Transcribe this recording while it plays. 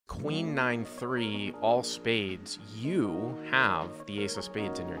queen 9-3, all spades, you have the ace of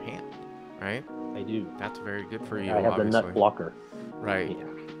spades in your hand, right? I do. That's very good for you, I have obviously. the nut blocker. Right. Yeah.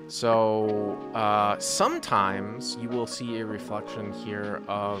 So sometimes you will see a reflection here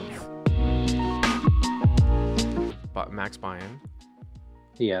of max buy-in.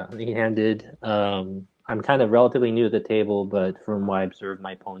 Yeah, he-handed. I'm kind of relatively new to the table, but from what I observed,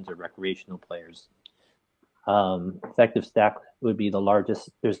 my opponents are recreational players. Effective stack would be the largest.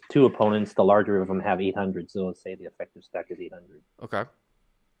 There's two opponents. The larger of them have 800, so let's say the effective stack is 800. Okay.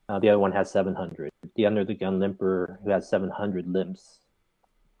 The other one has 700. The under the gun limper who has 700 limps.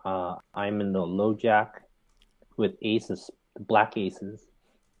 I'm in the low jack with aces, black aces.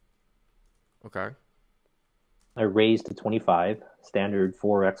 Okay. I raised to 25, standard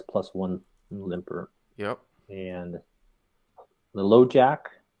 4x plus 1 limper. Yep. And the low jack,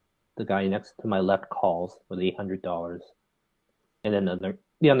 the guy next to my left calls with $800. And then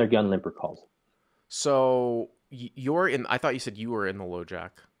the under gun limper calls. So you're in, I thought you said you were in the low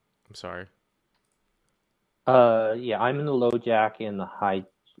jack. I'm sorry. Yeah, I'm in the low jack and the high.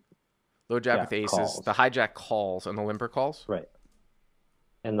 Low jack with aces. Calls. The hijack calls and the limper calls? Right.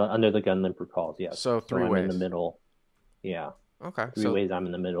 And the under the gun limper calls, yes. So three ways. I'm in the middle. Yeah. Okay. Three ways I'm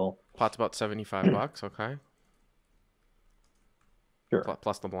in the middle. Pot's about $75, okay. Sure.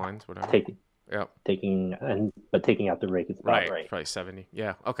 Plus the blinds, whatever. Taking out the rake is about right. Probably 70.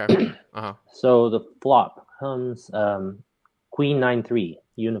 Yeah, okay. So the flop comes queen 9-3,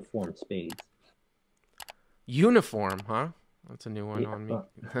 uniform spades. Uniform, huh? That's a new one on me.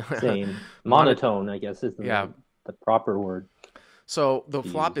 Same. Monotone, I guess, is the proper word. So the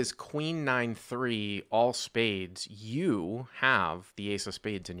flop is queen 9-3, all spades. You have the ace of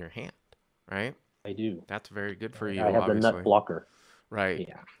spades in your hand, right? I do. That's very good for you, I have obviously. the nut blocker. Right.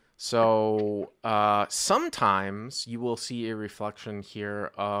 Yeah. So sometimes you will see a reflection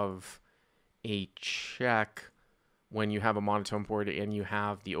here of a check when you have a monotone board and you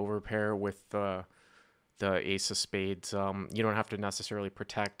have the overpair with the ace of spades. You don't have to necessarily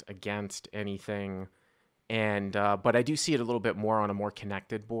protect against anything. And but I do see it a little bit more on a more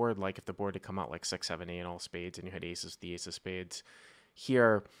connected board, like if the board had come out like 6, 7, 8 all spades and you had aces, the ace of spades.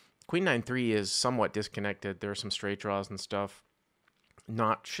 Here, queen 9-3 is somewhat disconnected. There are some straight draws and stuff.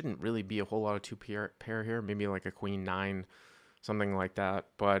 Shouldn't really be a whole lot of two-pair here. Maybe like a queen 9, something like that.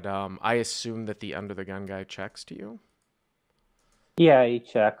 But I assume that the under the gun guy checks to you. Yeah, he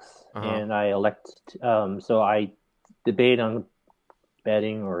checks, and I elect. So I debate on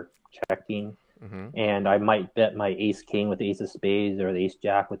betting or checking. And I might bet my ace king with ace of spades or the ace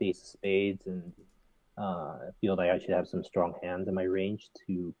jack with ace of spades, and I feel like I should have some strong hands in my range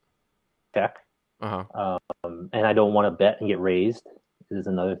to check. And I don't want to bet and get raised. This is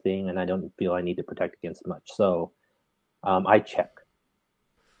another thing, and I don't feel I need to protect against much. So I check.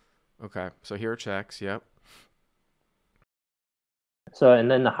 Okay, so here checks. Yep. So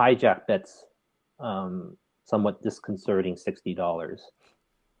and then the hijack bets somewhat disconcerting $60.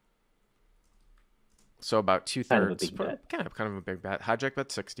 So about 2/3, kind of a big bet. Hijack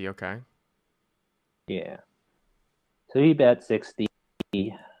bet 60, okay. Yeah. So he bet 60.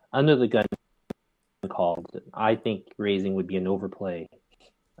 Under the gun called. I think raising would be an overplay.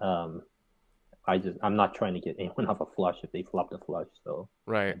 I'm not trying to get anyone off a flush if they flopped a flush. So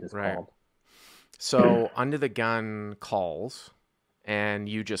right. Called. So under the gun calls, and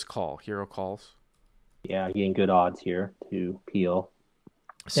you just call. Hero calls. Yeah, getting good odds here to peel.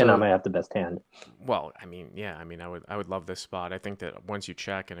 So, and I might have the best hand. Well, I mean, yeah, I would love this spot. I think that once you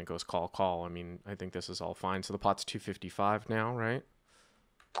check and it goes call, I mean, I think this is all fine. So the pot's 255 now, right?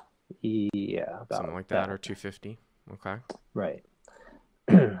 Yeah, something like that, or 250. Okay. Right.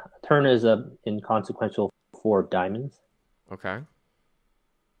 Turn is a inconsequential 4 of diamonds. Okay.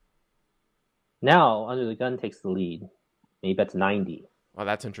 Now under the gun takes the lead. He bets 90. Oh,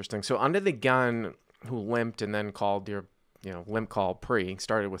 that's interesting. So under the gun, who limped and then called your limp call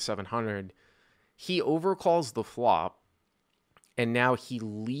started with 700. He overcalls the flop, and now he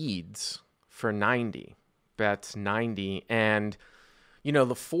leads for 90. Bets 90, and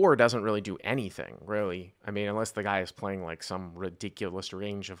the 4 doesn't really do anything, really. I mean, unless the guy is playing like some ridiculous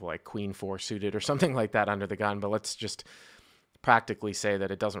range of like queen 4 suited or something like that under the gun. But let's just practically say that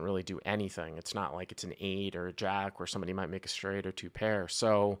it doesn't really do anything. It's not like it's an 8 or a jack where somebody might make a straight or 2 pair.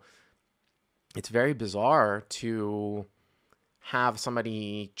 So it's very bizarre to have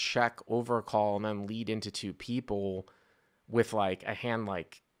somebody check overcall and then lead into 2 people with like a hand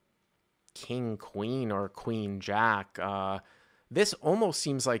like king queen or queen jack. This almost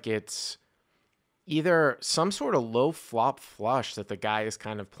seems like it's either some sort of low flop flush that the guy is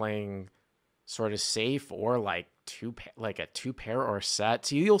kind of playing sort of safe, or like a two pair or set.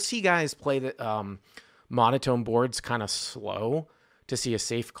 So you'll see guys play the monotone boards kind of slow to see a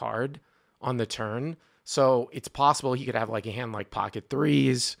safe card on the turn. So it's possible he could have like a hand like pocket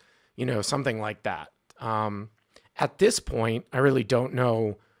threes, you know, something like that. At this point, I really don't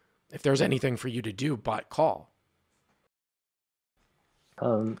know if there's anything for you to do but call.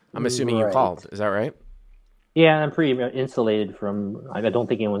 I'm assuming you called. Is that right? Yeah, I'm pretty insulated from. I don't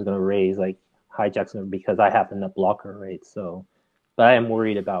think anyone's going to raise like hijacks because I have the nut blocker, right? So, but I am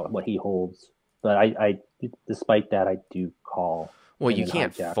worried about what he holds. But I despite that, I do call. Well, you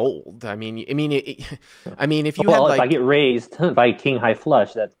can't fold. I mean, if you if I get raised by king high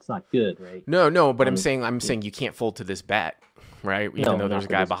flush, that's not good, right? No, but I'm saying you can't fold to this bet, right? Even though there's a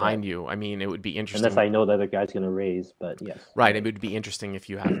guy behind you. I mean, it would be interesting. Unless I know the other guy's going to raise, but yes. Right, it would be interesting if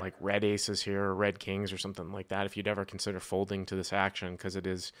you had like red aces here or red kings or something like that. If you'd ever consider folding to this action, because it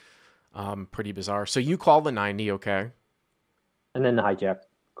is pretty bizarre. So you call the 90, okay? And then the hijack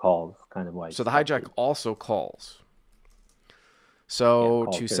calls, kind of like. So the hijack also calls. So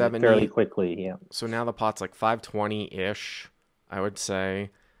 270 fairly quickly, yeah. So now the pot's like 520-ish, I would say,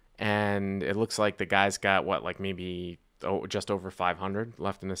 and it looks like the guy's got what, like maybe just over 500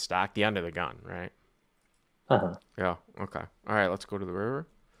 left in his stack, the end of the gun, right? Yeah. Okay. All right. Let's go to the river.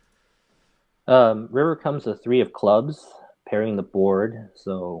 River comes a 3 of clubs, pairing the board,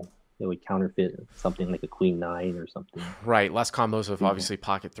 so it would counterfeit something like a queen 9 or something. Right. Less combos of obviously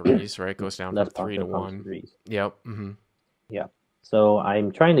pocket threes, right? Goes down from 3 to 1. Threes. Yep. Yeah. So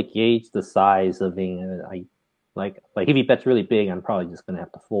I'm trying to gauge the size of being. Like if he bets really big, I'm probably just gonna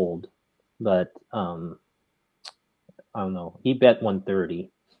have to fold. But I don't know. He bet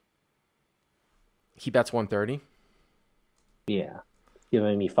 130. He bets 130. Yeah,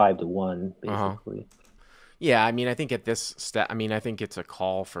 giving me 5 to 1 basically. Yeah, I mean, I think at this step, I think it's a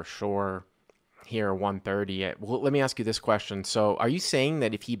call for sure. Here, 130. Well, let me ask you this question. So, are you saying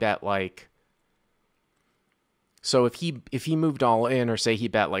that if he bet like? So if he moved all in, or say he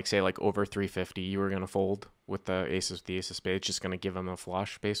bet like over 350, you were gonna fold with the ace of spades, just gonna give him a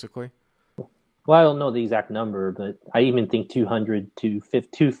flush, basically. Well, I don't know the exact number, but I even think 200 to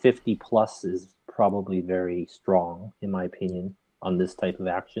 250 plus is probably very strong, in my opinion, on this type of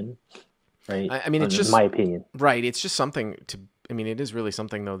action. Right. I mean, it's just my opinion. Right. It's just something to. I mean, it is really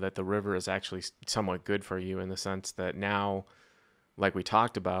something though that the river is actually somewhat good for you in the sense that now, like we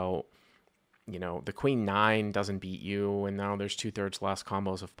talked about. You know, the queen 9 doesn't beat you, and now there's 2/3 less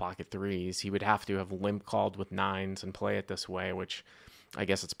combos of pocket threes. He would have to have limp called with 9s and play it this way, which I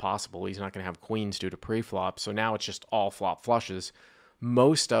guess it's possible. He's not going to have queens due to pre-flop, so now it's just all flop flushes.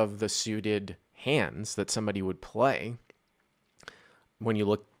 Most of the suited hands that somebody would play, when you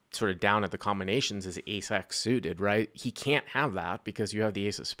look sort of down at the combinations, is ace-x suited, right? He can't have that because you have the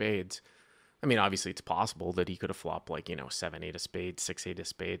ace of spades. I mean, obviously, it's possible that he could have flopped like, 7-8 of spades, 6-8 of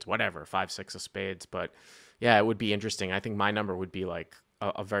spades, whatever, 5-6 of spades. But yeah, it would be interesting. I think my number would be like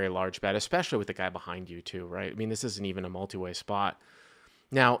a very large bet, especially with the guy behind you too, right? I mean, this isn't even a multi-way spot.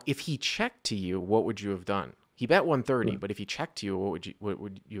 Now, if he checked to you, what would you have done? He bet 130, but if he checked to you, what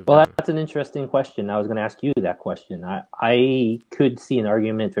would you have done? Well, that's an interesting question. I was going to ask you that question. I could see an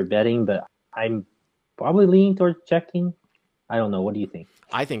argument for betting, but I'm probably leaning towards checking. I don't know. What do you think?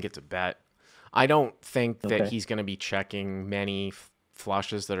 I think it's a bet. I don't think that he's going to be checking many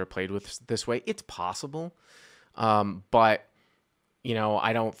flushes that are played with this way. It's possible, but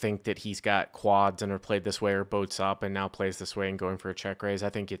I don't think that he's got quads and are played this way or boats up and now plays this way and going for a check raise. I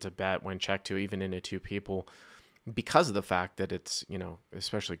think it's a bet when checked to, even into 2 people, because of the fact that it's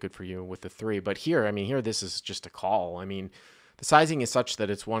especially good for you with the 3. But here, here this is just a call. I mean, the sizing is such that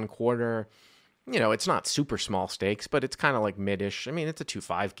it's 1/4. It's not super small stakes, but it's kind of like mid-ish. I mean, it's a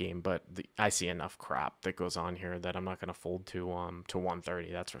 2-5 game, but I see enough crap that goes on here that I'm not going to fold to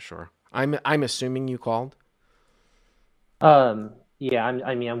 130. That's for sure. I'm assuming you called. Yeah,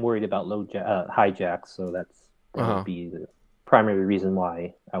 I'm worried about hijacks, so that's would be the primary reason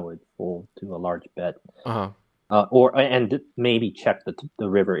why I would fold to a large bet. And maybe check the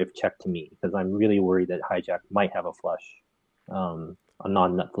river if checked to me, because I'm really worried that hijack might have a flush, a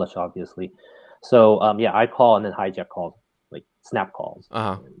non-nut flush, obviously. So yeah, I call and then hijack calls, like snap calls.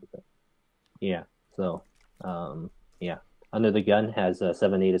 Yeah. So yeah, under the gun has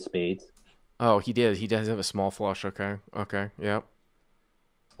 7-8 of spades. Oh, he did. He does have a small flush. Okay. Yep.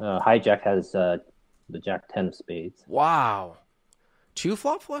 Hijack has the jack 10 of spades. Wow. 2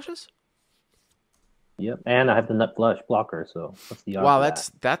 flop flushes? Yep. And I have the nut flush blocker, so what's the odds?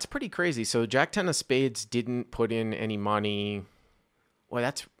 Wow, that's pretty crazy. So jack 10 of spades didn't put in any money. Well,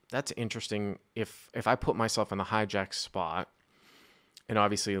 that's interesting. If I put myself in the hijack spot And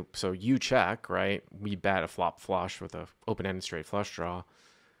obviously, so you check, right? We bet a flop flush with a open-ended straight flush draw.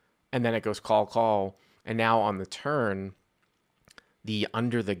 And then it goes call, call. And now on the turn, the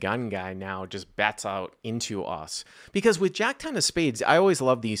under the gun guy now just bets out into us. Because with Jack 10 of spades, I always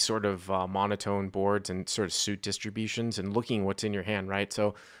love these sort of monotone boards and sort of suit distributions and looking what's in your hand, right?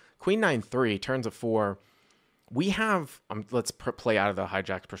 So Queen 9-3, turns of 4. We have, let's play out of the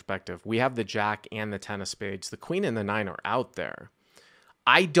hijacked perspective. We have the Jack and the 10 of spades. The Queen and the 9 are out there.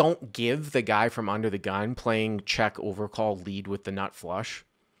 I don't give the guy from under the gun playing check overcall lead with the nut flush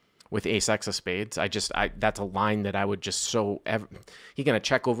with ace X of spades. That's a line that I would just he's going to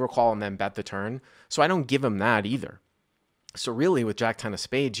check overcall and then bet the turn. So I don't give him that either. So really with Jack 10 of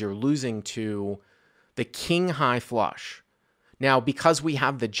spades, you're losing to the king high flush. Now, because we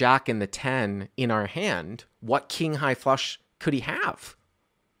have the Jack and the 10 in our hand, what king high flush could he have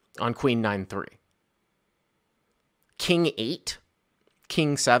on Queen 9-3? King 8?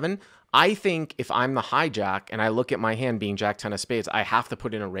 King 7? I think if I'm the hijack and I look at my hand being Jack 10 of spades, I have to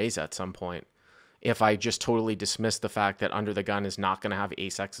put in a raise at some point. If I just totally dismiss the fact that under the gun is not going to have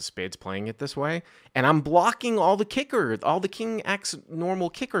ace X of spades playing it this way, and I'm blocking all the king X normal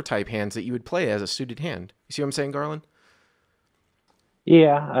kicker type hands that you would play as a suited hand. You see what I'm saying, Garland?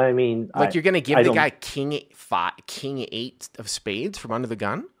 Yeah, I mean, like you're going to give the guy king 8 of spades from under the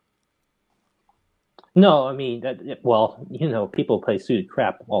gun? No, I mean, well, people play suited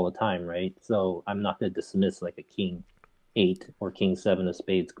crap all the time, right? So I'm not going to dismiss like a king 8 or king 7 of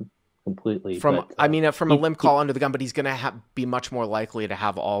spades completely. From a limp call under the gun, but he's going to be much more likely to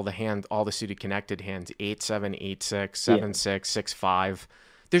have all the suited connected hands, 8-7, 8-6, 7-6, 6-5.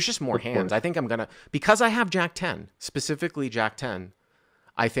 There's just more hands. I think I'm going to, because I have Jack 10, specifically Jack 10,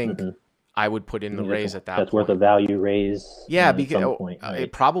 I think I would put in the raise at that point. That's worth a value raise. Yeah, because at some point,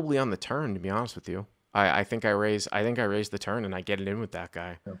 right? Probably on the turn, to be honest with you. I think I raise the turn and I get it in with that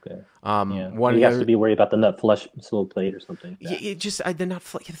guy. Okay. He has to be worried about the nut flush slow played or something. Yeah, the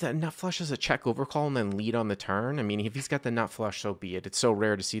nut flush is a check overcall and then lead on the turn. I mean, if he's got the nut flush, so be it. It's so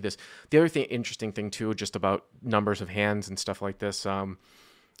rare to see this. The other interesting thing too, just about numbers of hands and stuff like this.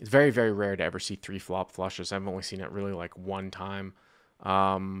 It's very, very rare to ever see 3 flop flushes. I've only seen it really like one time.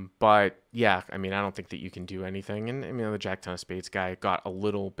 But yeah, I mean, I don't think that you can do anything. And I mean, the Jack 10 of spades guy got a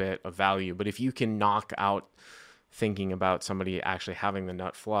little bit of value, but if you can knock out thinking about somebody actually having the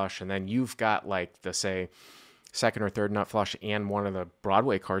nut flush, and then you've got like the, say, second or third nut flush and one of the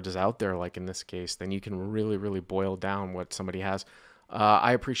Broadway cards is out there, like in this case, then you can really, really boil down what somebody has.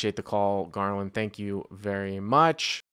 I appreciate the call, Garland. Thank you very much.